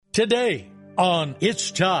Today on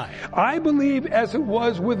It's Time. I believe as it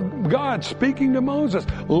was with God speaking to Moses,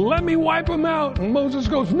 let me wipe them out. And Moses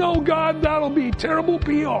goes, no, God, that'll be terrible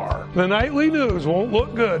PR. The nightly news won't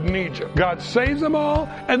look good in Egypt. God saves them all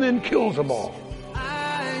and then kills them all.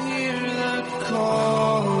 I hear the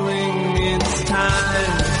calling, it's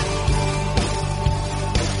time.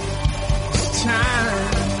 It's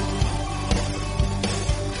time.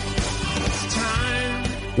 It's time.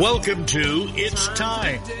 Welcome to It's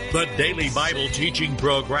Time, the daily Bible teaching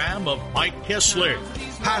program of Mike Kessler,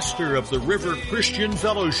 pastor of the River Christian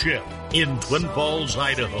Fellowship in Twin Falls,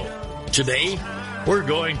 Idaho. Today, we're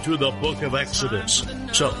going through the book of Exodus.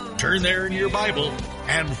 So turn there in your Bible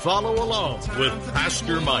and follow along with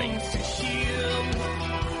Pastor Mike. It's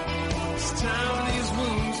time these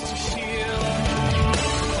wounds to heal.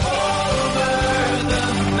 Over the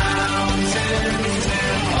mountains and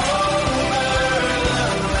over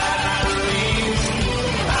the valleys,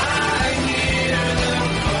 I hear the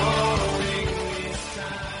calling, it's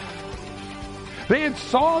time. They had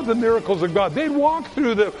saw the miracles of God. They'd walked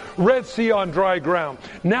through the Red Sea on dry ground.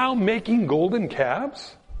 Now making golden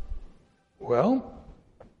calves? Well,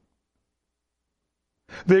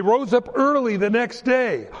 they rose up early the next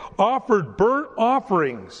day, offered burnt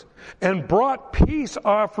offerings, and brought peace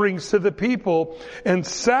offerings to the people, and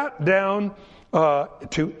sat down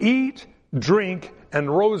to eat, drink,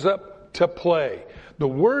 and rose up to play. The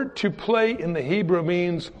word to play in the Hebrew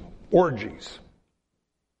means orgies.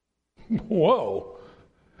 Whoa.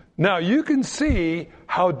 Now you can see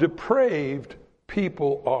how depraved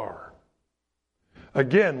people are.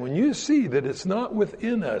 Again, when you see that it's not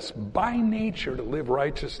within us by nature to live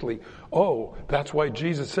righteously, that's why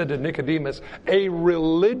Jesus said to Nicodemus, a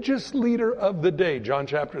religious leader of the day, John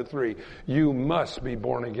chapter 3, you must be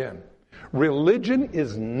born again. Religion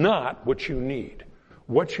is not what you need.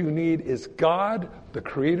 What you need is God, the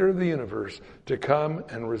creator of the universe, to come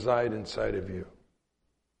and reside inside of you.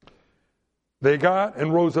 They got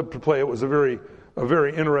and rose up to play. It was a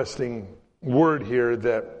very interesting word here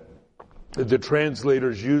that the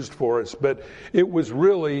translators used for us, but it was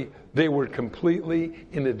really, they were completely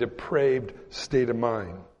in a depraved state of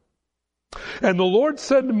mind. And the Lord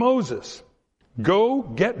said to Moses, go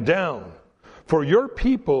get down, for your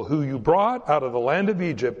people who you brought out of the land of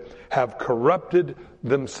Egypt have corrupted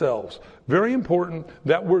themselves. Very important,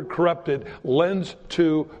 that word corrupted lends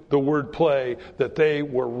to the word play, that they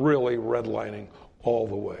were really redlining all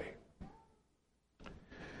the way.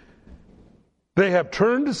 They have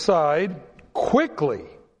turned aside quickly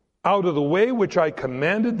out of the way which I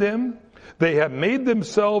commanded them. They have made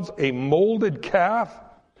themselves a molded calf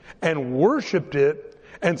and worshipped it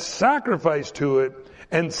and sacrificed to it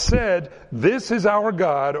and said, this is our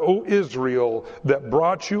God, O Israel, that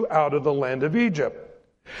brought you out of the land of Egypt.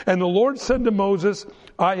 And the Lord said to Moses,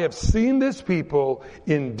 I have seen this people.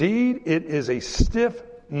 Indeed, it is a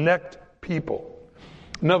stiff-necked people.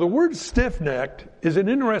 Now, the word stiff-necked is an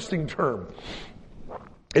interesting term.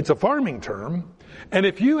 It's a farming term. And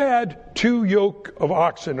if you had 2 yoke of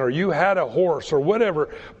oxen, or you had a horse or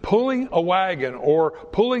whatever, pulling a wagon or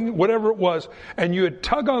pulling whatever it was, and you would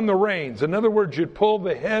tug on the reins, in other words, you'd pull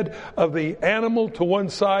the head of the animal to one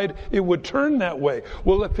side, it would turn that way.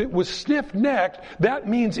 Well, if it was stiff-necked, that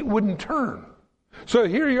means it wouldn't turn. So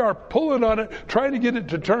here you are pulling on it, trying to get it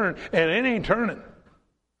to turn, and it ain't turning.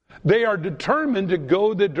 They are determined to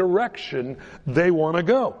go the direction they want to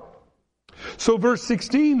go. So verse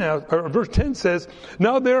 10 says,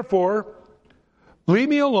 now therefore, leave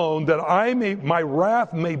me alone that my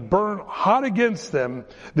wrath may burn hot against them,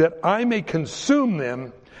 that I may consume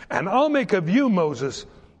them, and I'll make of you, Moses,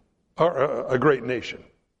 a great nation.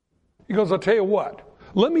 He goes, I'll tell you what,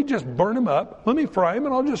 let me just burn them up, let me fry them,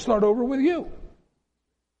 and I'll just start over with you.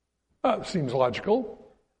 Seems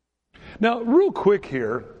logical. Now, real quick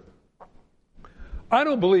here, I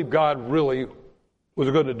don't believe God really was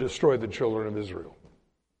going to destroy the children of Israel.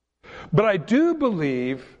 But I do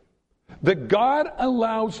believe that God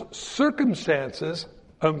allows circumstances,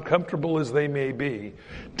 uncomfortable as they may be,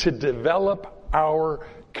 to develop our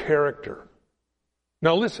character.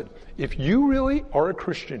 Now listen, if you really are a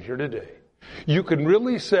Christian here today, you can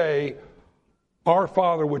really say, Our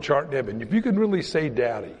Father which art in heaven. If you can really say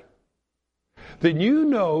Daddy, then you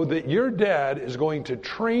know that your dad is going to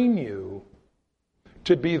train you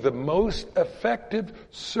to be the most effective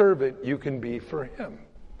servant you can be for him.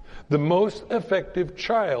 The most effective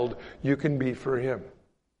child you can be for him.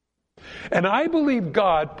 And I believe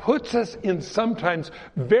God puts us in sometimes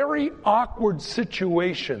very awkward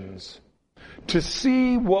situations to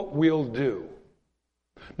see what we'll do.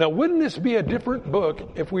 Now, wouldn't this be a different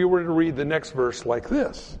book if we were to read the next verse like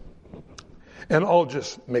this? And I'll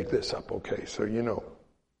just make this up, okay, so you know.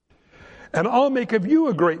 And I'll make of you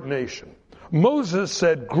a great nation. Moses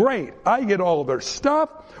said, great, I get all their stuff.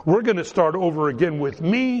 We're going to start over again with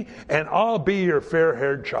me, and I'll be your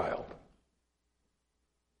fair-haired child.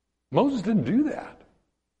 Moses didn't do that.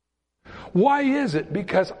 Why is it?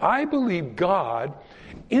 Because I believe God,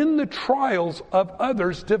 in the trials of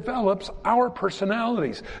others, develops our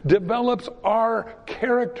personalities, develops our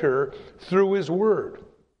character through His Word.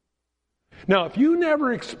 Now, if you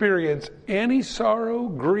never experience any sorrow,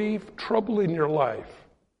 grief, trouble in your life,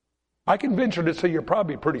 I can venture to say you're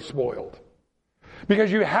probably pretty spoiled.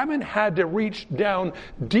 Because you haven't had to reach down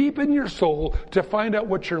deep in your soul to find out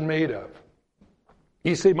what you're made of.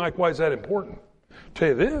 You say, Mike, why is that important? I'll tell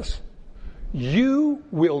you this. You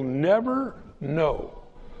will never know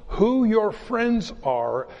who your friends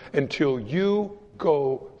are until you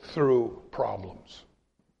go through problems.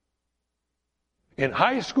 In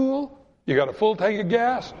high school, you got a full tank of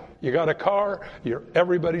gas, you got a car, you're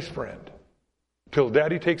everybody's friend. Till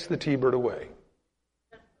Daddy takes the T-bird away.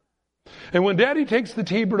 And when Daddy takes the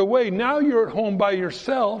T-bird away, now you're at home by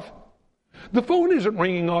yourself. The phone isn't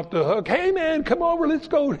ringing off the hook. Hey man, come over, let's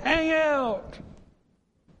go hang out.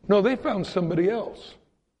 No, they found somebody else.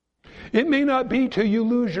 It may not be till you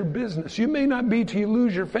lose your business. You may not be till you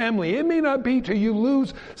lose your family. It may not be till you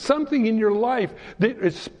lose something in your life that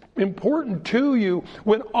is important to you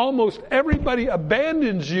when almost everybody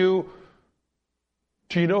abandons you.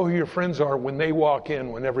 Do you know who your friends are when they walk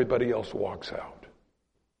in, when everybody else walks out?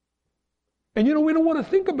 And you know, we don't want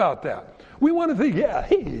to think about that. We want to think, yeah,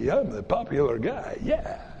 hey, I'm the popular guy,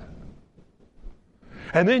 yeah.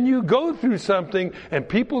 And then you go through something and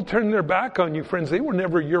people turn their back on you, friends. They were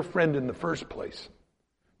never your friend in the first place.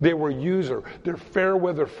 They were user. They're fair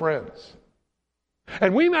weather friends.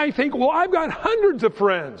 And we might think, well, I've got hundreds of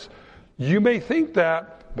friends. You may think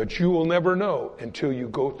that, but you will never know until you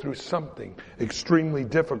go through something extremely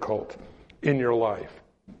difficult in your life.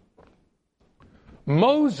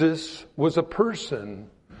 Moses was a person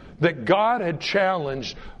that God had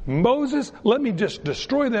challenged. Moses, let me just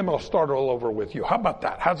destroy them. I'll start all over with you. How about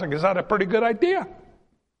that? Is that a pretty good idea?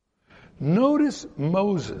 Notice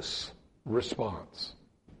Moses' response.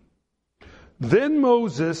 Then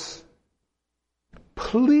Moses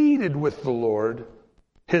pleaded with the Lord,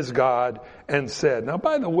 his God, and said, now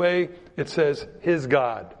by the way, it says his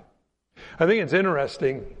God. I think it's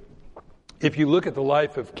interesting. If you look at the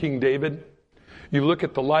life of King David, you look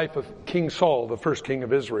at the life of King Saul, the first king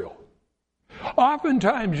of Israel.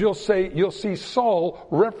 Oftentimes you'll see Saul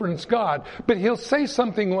reference God, but he'll say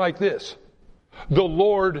something like this, the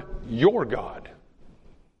Lord your God.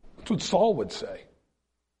 That's what Saul would say.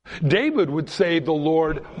 David would say the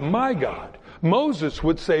Lord my God. Moses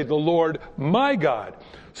would say the Lord my God.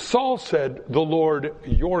 Saul said the Lord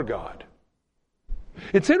your God.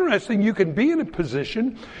 It's interesting, you can be in a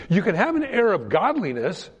position, you can have an air of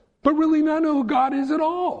godliness, but really not know who God is at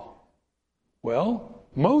all. Well,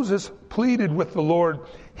 Moses pleaded with the Lord,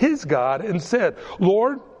 his God, and said,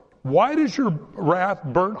 Lord, why does your wrath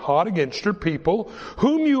burn hot against your people,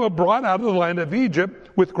 whom you have brought out of the land of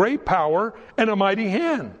Egypt with great power and a mighty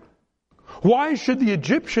hand? Why should the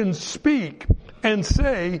Egyptians speak and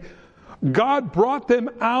say, God brought them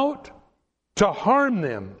out to harm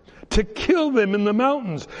them, to kill them in the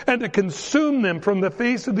mountains, and to consume them from the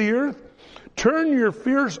face of the earth? Turn your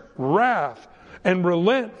fierce wrath and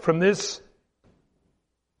relent from this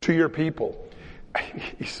to your people.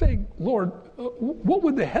 He's saying, Lord, what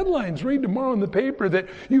would the headlines read tomorrow in the paper that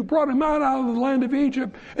you brought them out of the land of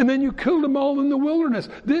Egypt and then you killed them all in the wilderness?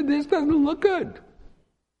 This doesn't look good.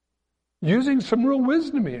 Using some real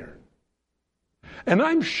wisdom here. And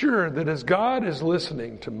I'm sure that as God is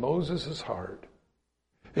listening to Moses' heart,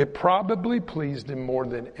 it probably pleased him more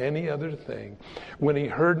than any other thing when he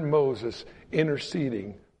heard Moses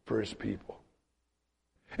interceding for his people.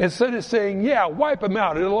 Instead of saying, yeah, wipe them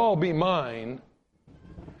out, it'll all be mine,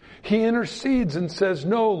 he intercedes and says,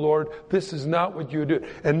 no, Lord, this is not what you do.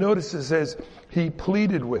 And notice it says, he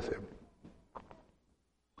pleaded with him.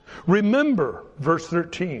 Remember, verse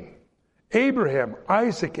 13, Abraham,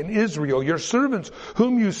 Isaac, and Israel, your servants,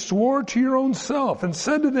 whom you swore to your own self, and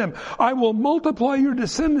said to them, I will multiply your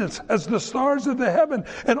descendants as the stars of the heaven,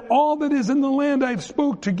 and all that is in the land I have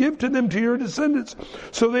spoke to give to them to your descendants,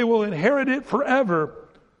 so they will inherit it forever.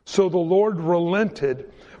 So the Lord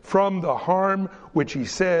relented from the harm which he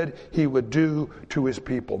said he would do to his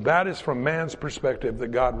people. That is from man's perspective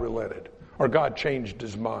that God relented, or God changed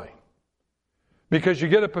his mind. Because you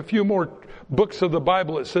get up a few more books of the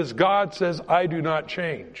Bible, it says, God says, I do not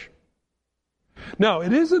change. Now,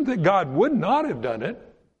 it isn't that God would not have done it.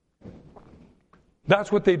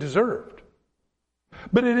 That's what they deserved.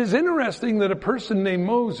 But it is interesting that a person named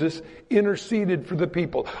Moses interceded for the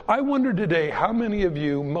people. I wonder today how many of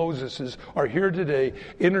you Moseses are here today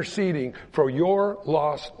interceding for your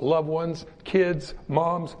lost loved ones, kids,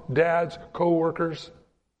 moms, dads, co-workers,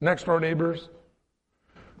 next door neighbors.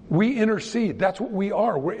 We intercede. That's what we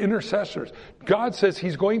are. We're intercessors. God says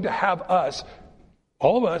He's going to have us,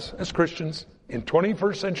 all of us as Christians in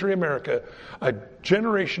 21st century America, a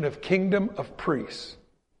generation of kingdom of priests.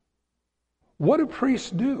 What do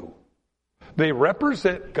priests do? They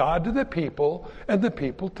represent God to the people and the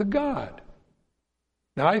people to God.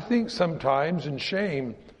 Now, I think sometimes in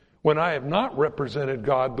shame when I have not represented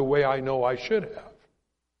God the way I know I should have.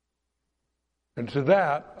 And to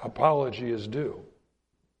that, apology is due.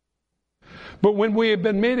 But when we have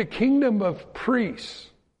been made a kingdom of priests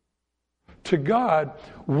to God,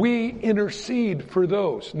 we intercede for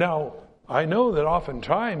those. Now, I know that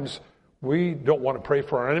oftentimes we don't want to pray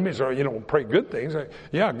for our enemies or, pray good things.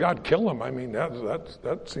 Yeah, God kill them. I mean,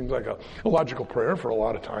 that seems like a logical prayer for a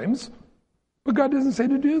lot of times. But God doesn't say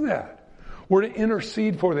to do that. We're to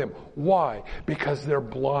intercede for them. Why? Because they're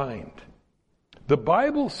blind. The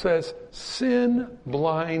Bible says sin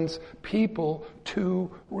blinds people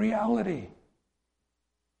to reality.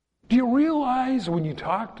 Do you realize when you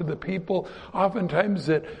talk to the people oftentimes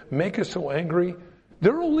that make us so angry?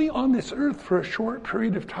 They're only on this earth for a short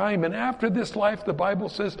period of time. And after this life, the Bible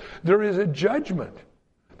says there is a judgment.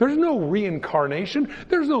 There's no reincarnation.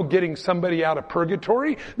 There's no getting somebody out of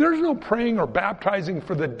purgatory. There's no praying or baptizing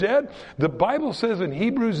for the dead. The Bible says in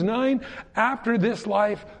Hebrews 9, after this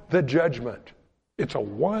life, the judgment. It's a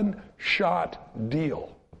one-shot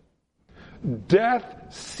deal. Death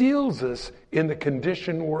seals us in the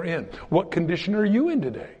condition we're in. What condition are you in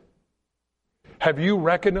today? Have you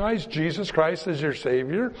recognized Jesus Christ as your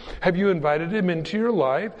Savior? Have you invited Him into your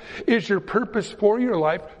life? Is your purpose for your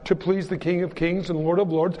life to please the King of Kings and Lord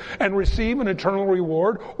of Lords and receive an eternal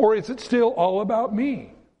reward? Or is it still all about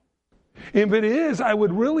me? If it is, I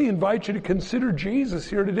would really invite you to consider Jesus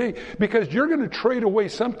here today, because you're going to trade away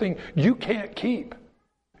something you can't keep.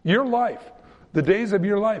 Your life, the days of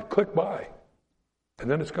your life click by, and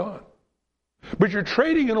then it's gone. But you're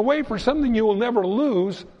trading it away for something you will never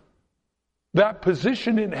lose, that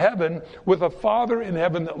position in heaven with a Father in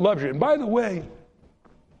heaven that loves you. And by the way,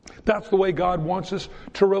 that's the way God wants us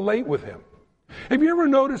to relate with Him. Have you ever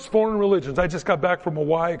noticed foreign religions? I just got back from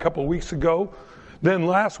Hawaii a couple of weeks ago. Then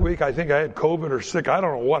last week, I think I had COVID or sick. I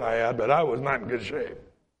don't know what I had, but I was not in good shape.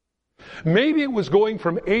 Maybe it was going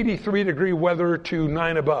from 83-degree weather to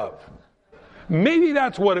 9 above. Maybe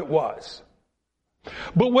that's what it was.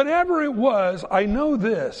 But whatever it was, I know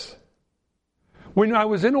this. When I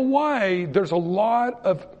was in Hawaii, there's a lot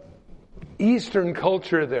of Eastern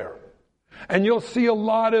culture there. And you'll see a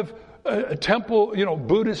lot of temple,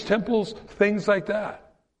 Buddhist temples, things like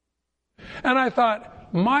that. And I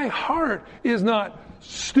thought, my heart is not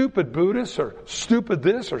stupid Buddhists or stupid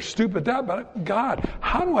this or stupid that, but God,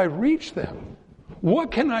 how do I reach them?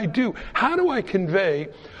 What can I do? How do I convey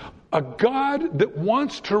a God that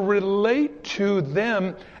wants to relate to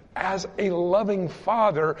them as a loving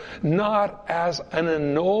Father, not as an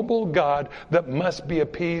unknowable God that must be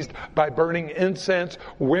appeased by burning incense,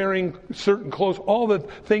 wearing certain clothes, all the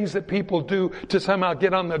things that people do to somehow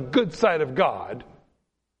get on the good side of God.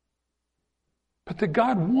 But that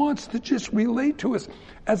God wants to just relate to us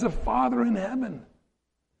as a Father in heaven.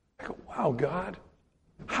 I go, wow, God,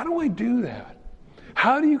 how do I do that?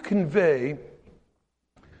 How do you convey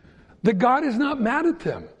that God is not mad at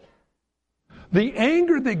them? The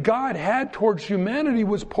anger that God had towards humanity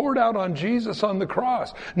was poured out on Jesus on the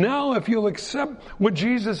cross. Now, if you'll accept what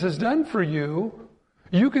Jesus has done for you,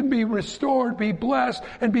 you can be restored, be blessed,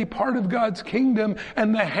 and be part of God's kingdom.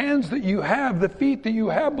 And the hands that you have, the feet that you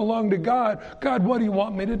have belong to God. God, what do you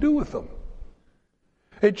want me to do with them?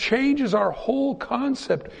 It changes our whole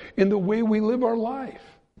concept in the way we live our life.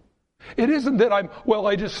 It isn't that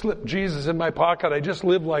I just slipped Jesus in my pocket. I just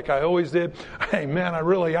live like I always did. Hey man, I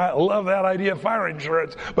love that idea of fire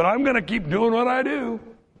insurance, but I'm going to keep doing what I do.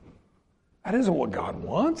 That isn't what God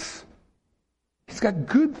wants. He's got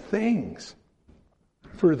good things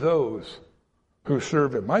for those who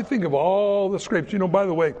serve Him. I think of all the scrapes. By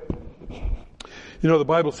the way, the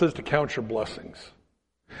Bible says to count your blessings.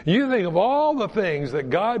 You think of all the things that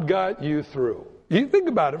God got you through. You think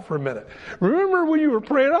about it for a minute. Remember when you were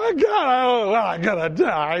praying, oh God, I'm going to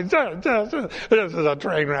die. This is a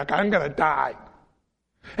train wreck. I'm going to die.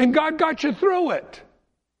 And God got you through it.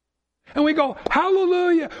 And we go,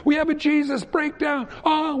 hallelujah. We have a Jesus breakdown.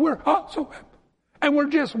 We're awesome. And we're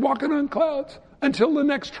just walking on clouds until the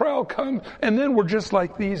next trial comes. And then we're just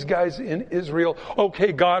like these guys in Israel.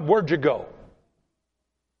 Okay, God, where'd you go?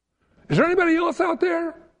 Is there anybody else out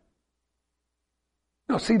there?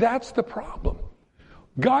 No, see, that's the problem.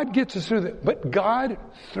 God gets us through that, but God,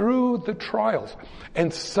 through the trials,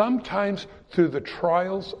 and sometimes through the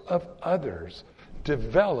trials of others,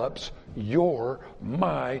 develops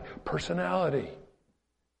my personality.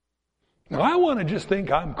 Now, I want to just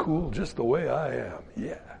think I'm cool just the way I am.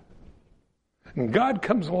 Yeah. And God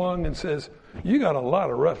comes along and says, you got a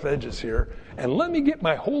lot of rough edges here, and let me get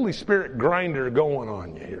my Holy Spirit grinder going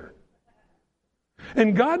on you here.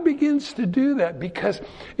 And God begins to do that because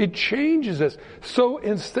it changes us. So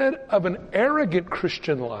instead of an arrogant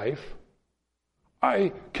Christian life,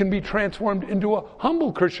 I can be transformed into a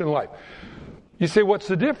humble Christian life. You say, what's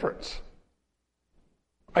the difference?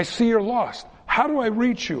 I see you're lost. How do I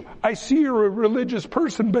reach you? I see you're a religious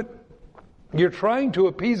person, but you're trying to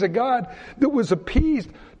appease a God that was appeased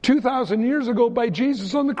 2,000 years ago by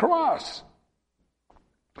Jesus on the cross.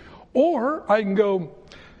 Or I can go,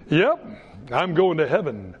 yep, I'm going to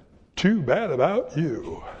heaven. Too bad about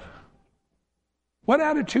you. What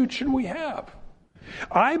attitude should we have?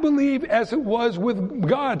 I believe as it was with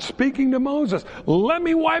God speaking to Moses, let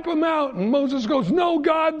me wipe them out. And Moses goes, no,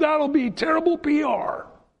 God, that'll be terrible PR.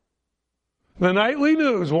 The nightly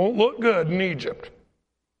news won't look good in Egypt.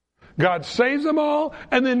 God saves them all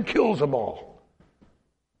and then kills them all.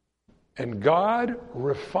 And God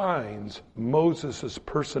refines Moses'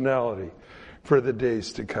 personality for the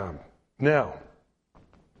days to come. Now,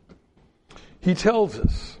 he tells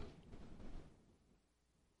us,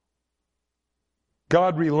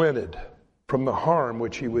 God relented from the harm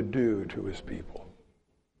which he would do to his people.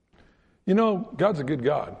 You know, God's a good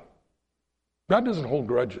God. God doesn't hold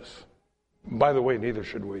grudges. By the way, neither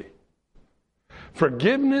should we.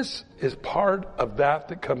 Forgiveness is part of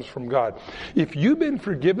that comes from God. If you've been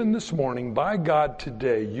forgiven this morning by God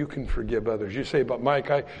today, you can forgive others. You say, but Mike,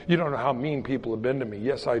 you don't know how mean people have been to me.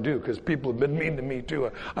 Yes, I do, because people have been mean to me too.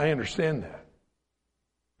 I understand that.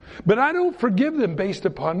 But I don't forgive them based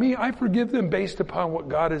upon me. I forgive them based upon what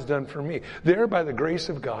God has done for me. There, by the grace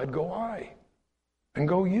of God, go I, and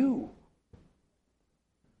go you.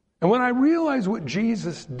 And when I realize what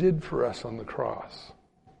Jesus did for us on the cross,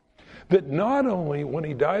 that not only when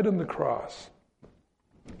he died on the cross,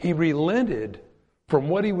 he relented from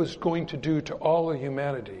what he was going to do to all of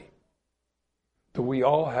humanity, that we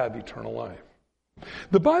all have eternal life.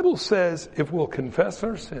 The Bible says if we'll confess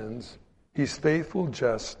our sins, he's faithful,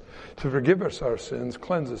 just, to forgive us our sins,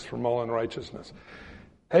 cleanse us from all unrighteousness.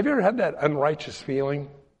 Have you ever had that unrighteous feeling?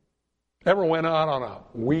 Ever went out on a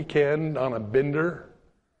weekend on a bender,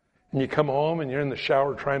 and you come home and you're in the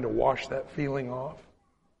shower trying to wash that feeling off?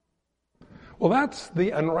 Well, that's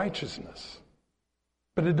the unrighteousness.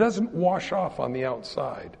 But it doesn't wash off on the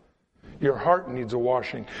outside. Your heart needs a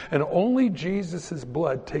washing. And only Jesus'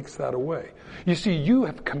 blood takes that away. You see,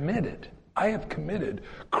 I have committed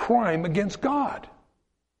crime against God.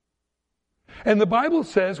 And the Bible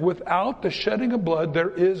says, without the shedding of blood,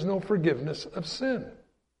 there is no forgiveness of sin.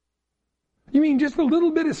 You mean just a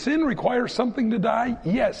little bit of sin requires something to die?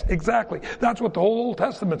 Yes, exactly. That's what the whole Old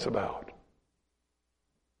Testament's about.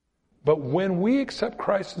 But when we accept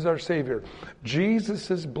Christ as our Savior,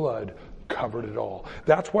 Jesus' blood covered it all.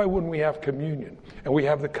 That's why when we have communion and we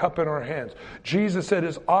have the cup in our hands, Jesus said,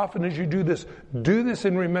 as often as you do this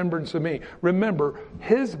in remembrance of me. Remember,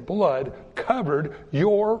 his blood covered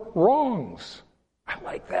your wrongs. I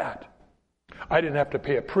like that. I didn't have to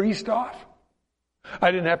pay a priest off. I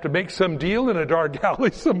didn't have to make some deal in a dark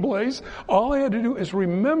alley someplace. All I had to do is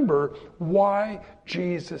remember why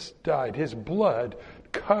Jesus died. His blood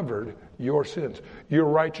covered your sins. You're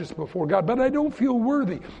righteous before God, but I don't feel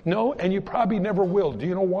worthy. No, and you probably never will. Do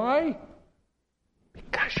you know why?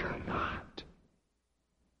 Because you're not.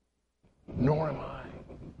 Nor am I.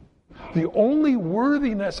 The only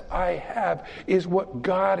worthiness I have is what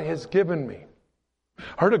God has given me.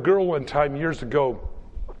 I heard a girl one time years ago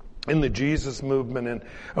in the Jesus movement,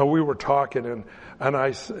 and we were talking,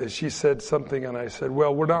 and she said something, and I said,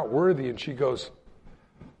 well, we're not worthy. And she goes,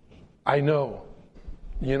 I know.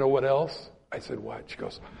 You know what else? I said, what? She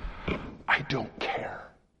goes, I don't care.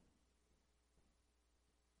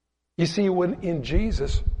 You see, when in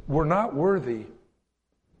Jesus, we're not worthy,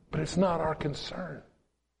 but it's not our concern.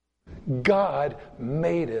 God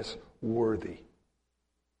made us worthy.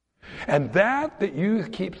 And that you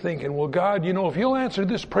keep thinking, well, God, if you'll answer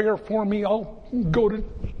this prayer for me, I'll go to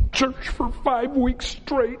church for 5 weeks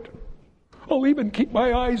straight. I'll even keep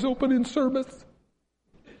my eyes open in service.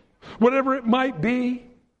 Whatever it might be,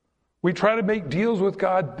 we try to make deals with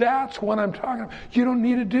God. That's what I'm talking about. You don't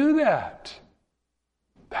need to do that.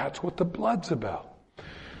 That's what the blood's about.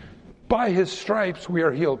 By his stripes we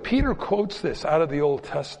are healed. Peter quotes this out of the Old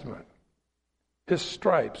Testament. His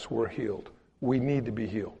stripes were healed. We need to be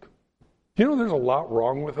healed. You know there's a lot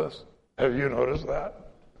wrong with us? Have you noticed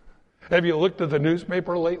that? Have you looked at the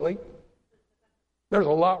newspaper lately? There's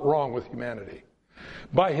a lot wrong with humanity.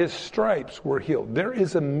 By His stripes we're healed. There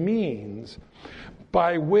is a means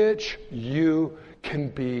by which you can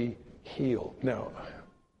be healed. Now,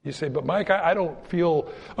 you say, but Mike, I don't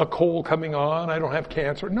feel a cold coming on. I don't have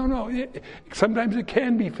cancer. No. Sometimes it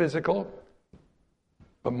can be physical.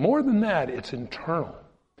 But more than that, it's internal.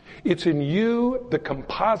 It's in you, the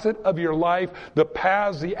composite of your life, the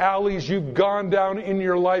paths, the alleys you've gone down in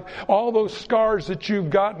your life, all those scars that you've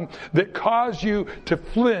gotten that cause you to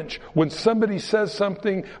flinch when somebody says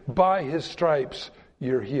something. By His stripes,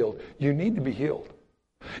 you're healed. You need to be healed.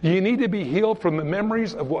 You need to be healed from the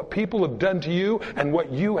memories of what people have done to you and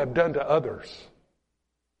what you have done to others.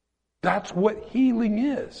 That's what healing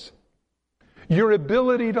is. Your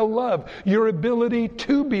ability to love, your ability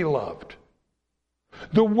to be loved.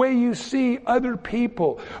 The way you see other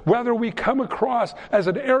people, whether we come across as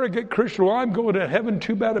an arrogant Christian, well, I'm going to heaven,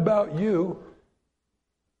 too bad about you.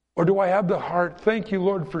 Or do I have the heart, thank you,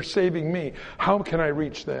 Lord, for saving me. How can I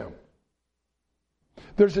reach them?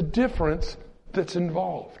 There's a difference that's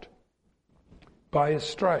involved. By His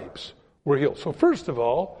stripes, we're healed. So first of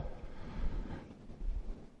all,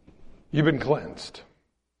 you've been cleansed.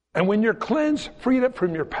 And when you're cleansed, freed up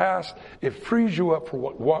from your past, it frees you up for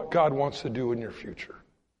what God wants to do in your future.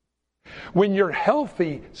 When you're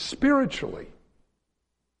healthy spiritually,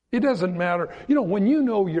 it doesn't matter. You know, when you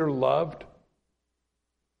know you're loved,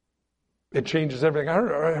 it changes everything. I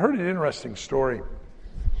heard an interesting story.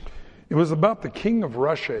 It was about the king of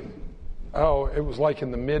Russia. Oh, it was like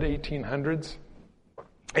in the mid-1800s.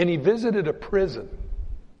 And he visited a prison.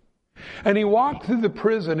 And he walked through the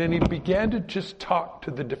prison and he began to just talk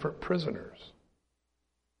to the different prisoners.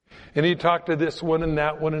 And he talked to this one and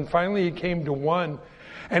that one. And finally he came to one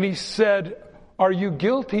and he said, are you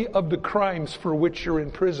guilty of the crimes for which you're in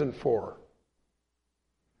prison for?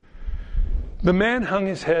 The man hung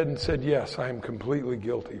his head and said, yes, I am completely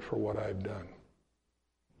guilty for what I've done.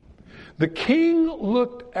 The king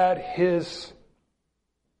looked at his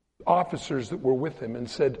officers that were with him and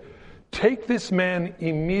said, take this man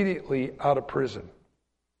immediately out of prison,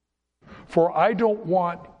 for I don't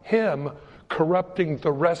want him corrupting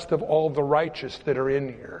the rest of all the righteous that are in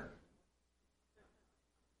here.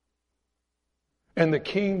 And the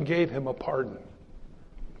king gave him a pardon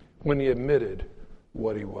when he admitted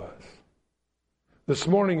what he was. This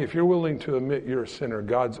morning, if you're willing to admit you're a sinner,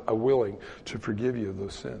 God's willing to forgive you of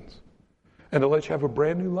those sins and to let you have a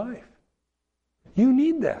brand new life. You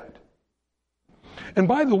need that. And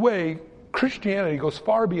by the way, Christianity goes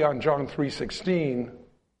far beyond John 3:16.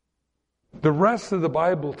 The rest of the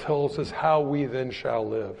Bible tells us how we then shall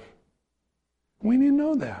live. We need to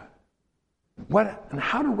know that. What and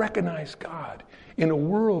how to recognize God in a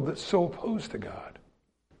world that's so opposed to God,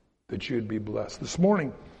 that you'd be blessed. This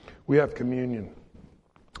morning, we have communion.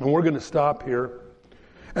 And we're going to stop here.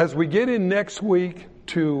 As we get in next week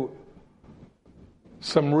to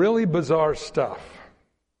some really bizarre stuff.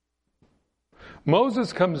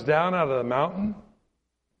 Moses comes down out of the mountain.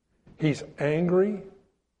 He's angry.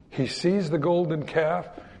 He sees the golden calf.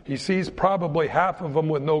 He sees probably half of them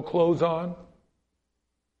with no clothes on.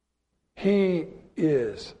 He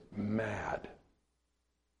is mad.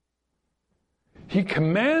 He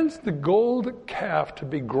commands the gold calf to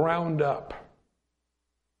be ground up.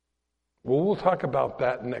 Well, we'll talk about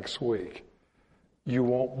that next week. You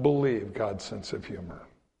won't believe God's sense of humor.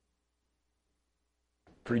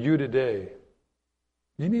 For you today,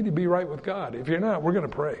 you need to be right with God. If you're not, we're going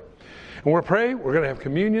to pray. And we're going to have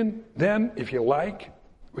communion. Then, if you like,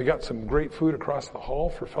 we got some great food across the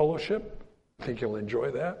hall for fellowship. I think you'll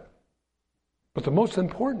enjoy that. But the most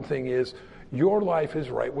important thing is your life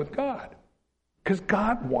is right with God. Because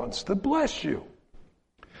God wants to bless you.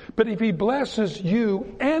 But if He blesses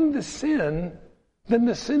you and the sin, then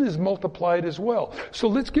the sin is multiplied as well. So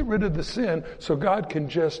let's get rid of the sin so God can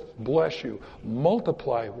just bless you.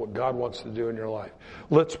 Multiply what God wants to do in your life.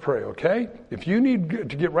 Let's pray, okay? If you need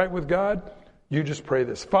to get right with God, you just pray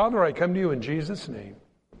this. Father, I come to you in Jesus' name.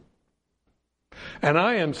 And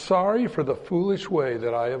I am sorry for the foolish way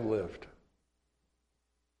that I have lived.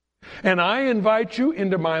 And I invite you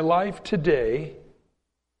into my life today.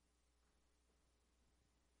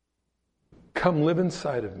 Come live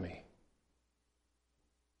inside of me.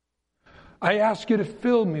 I ask you to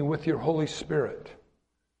fill me with your Holy Spirit.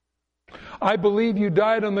 I believe you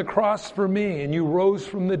died on the cross for me and you rose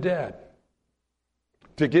from the dead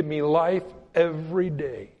to give me life every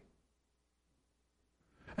day.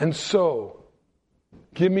 And so,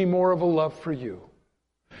 give me more of a love for you.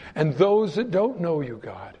 and those that don't know you,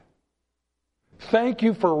 God. Thank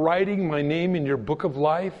you for writing my name in your book of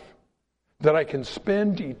life, that I can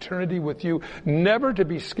spend eternity with you, never to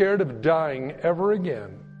be scared of dying ever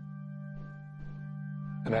again.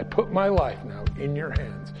 And I put my life now in your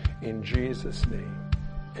hands. In Jesus' name,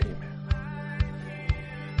 amen.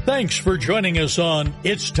 Thanks for joining us on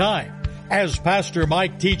It's Time, as Pastor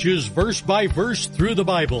Mike teaches verse by verse through the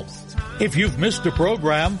Bible. If you've missed a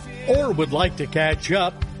program or would like to catch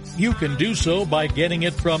up, you can do so by getting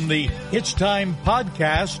it from the It's Time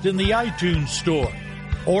podcast in the iTunes Store,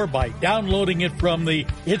 or by downloading it from the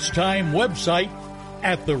It's Time website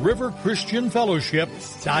at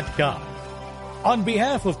theriverchristianfellowship.com. On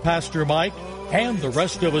behalf of Pastor Mike and the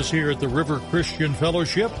rest of us here at the River Christian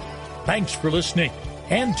Fellowship, thanks for listening,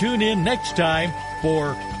 and tune in next time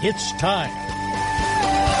for It's Time.